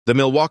The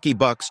Milwaukee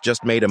Bucks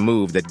just made a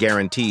move that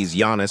guarantees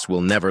Giannis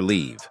will never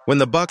leave. When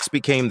the Bucks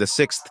became the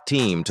sixth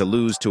team to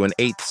lose to an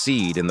eighth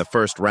seed in the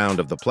first round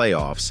of the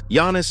playoffs,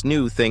 Giannis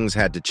knew things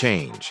had to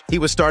change. He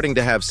was starting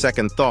to have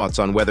second thoughts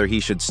on whether he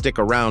should stick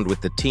around with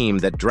the team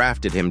that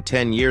drafted him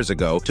 10 years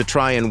ago to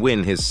try and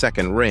win his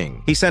second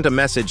ring. He sent a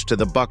message to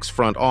the Bucks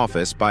front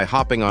office by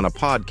hopping on a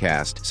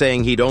podcast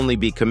saying he'd only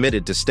be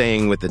committed to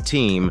staying with the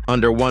team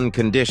under one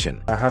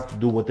condition. I have to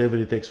do whatever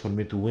it takes for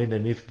me to win,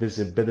 and if there's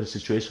a better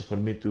situation for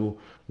me to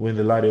win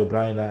the Larry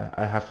O'Brien,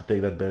 I have to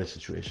take that better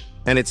situation.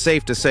 And it's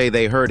safe to say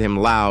they heard him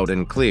loud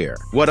and clear.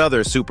 What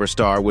other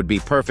superstar would be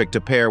perfect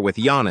to pair with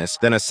Giannis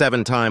than a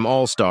seven-time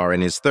All-Star in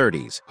his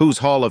 30s, whose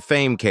Hall of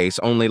Fame case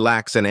only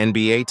lacks an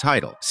NBA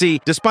title? See,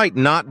 despite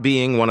not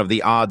being one of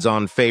the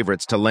odds-on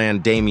favorites to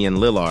land Damian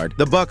Lillard,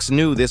 the Bucks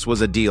knew this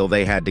was a deal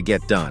they had to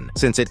get done,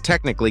 since it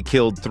technically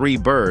killed three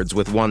birds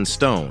with one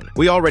stone.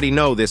 We already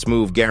know this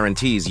move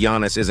guarantees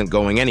Giannis isn't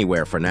going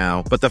anywhere for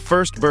now, but the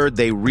first bird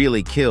they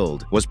really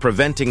killed was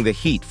preventing the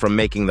Heat from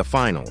making the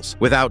finals.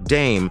 Without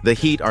Dame, the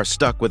Heat are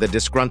stuck with a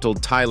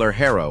disgruntled Tyler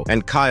Herro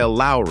and Kyle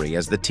Lowry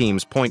as the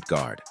team's point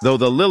guard. Though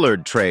the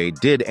Lillard trade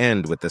did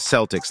end with the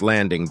Celtics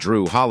landing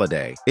Drew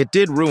Holiday, it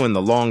did ruin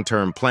the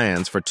long-term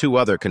plans for two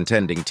other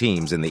contending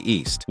teams in the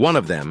East. One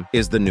of them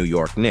is the New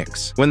York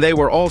Knicks. When they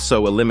were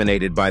also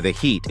eliminated by the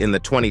Heat in the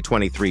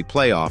 2023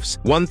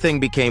 playoffs, one thing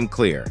became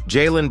clear.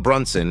 Jalen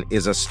Brunson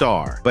is a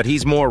star, but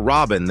he's more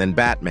Robin than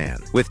Batman.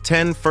 With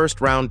 10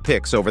 first-round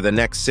picks over the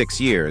next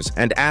 6 years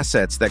and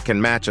assets that can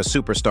match a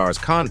superstar's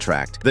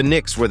contract, the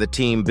Knicks were the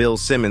team Bill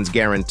Simmons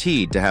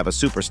guaranteed to have a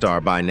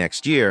superstar by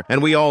next year,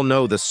 and we all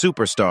know the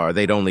superstar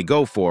they'd only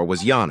go for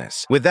was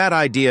Giannis. With that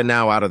idea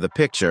now out of the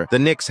picture, the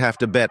Knicks have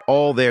to bet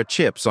all their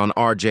chips on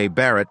R.J.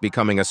 Barrett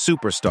becoming a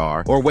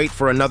superstar or wait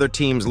for another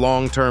team's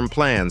long-term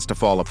plans to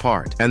fall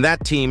apart. And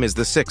that team is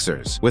the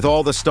Sixers. With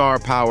all the star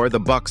power the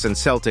Bucks and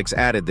Celtics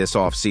added this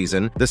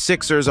offseason, the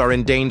Sixers are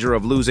in danger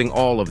of losing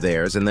all of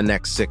theirs in the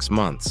next 6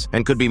 months,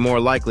 and could be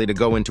more likely to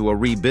go into a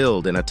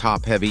rebuild in a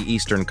top-heavy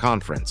Eastern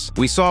Conference.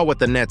 We saw what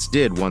the Nets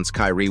did once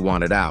Kyrie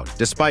wanted out,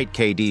 despite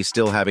KD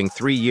still having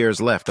 3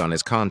 years left on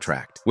his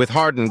contract. With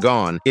Harden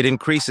gone, it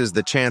increases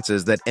the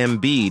chances that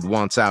Embiid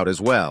wants out as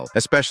well,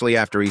 especially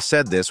after he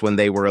said this when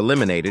they were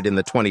eliminated in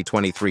the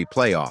 2023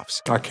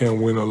 playoffs. I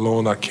can't win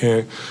alone.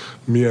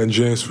 Me and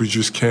James, we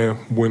just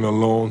can't win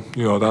alone.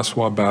 That's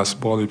why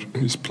basketball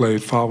is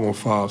played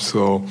 5-on-5.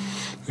 So,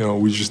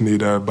 we just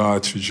need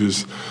everybody to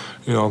just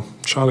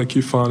try to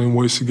keep finding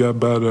ways to get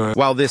better.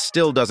 While this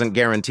still doesn't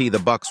guarantee the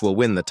Bucks will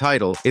win the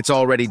title, it's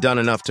already done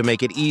enough to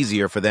make it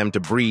easier for them to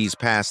breeze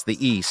past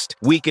the East,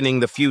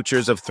 weakening the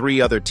futures of 3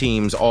 other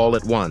teams all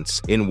at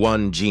once in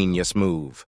one genius move.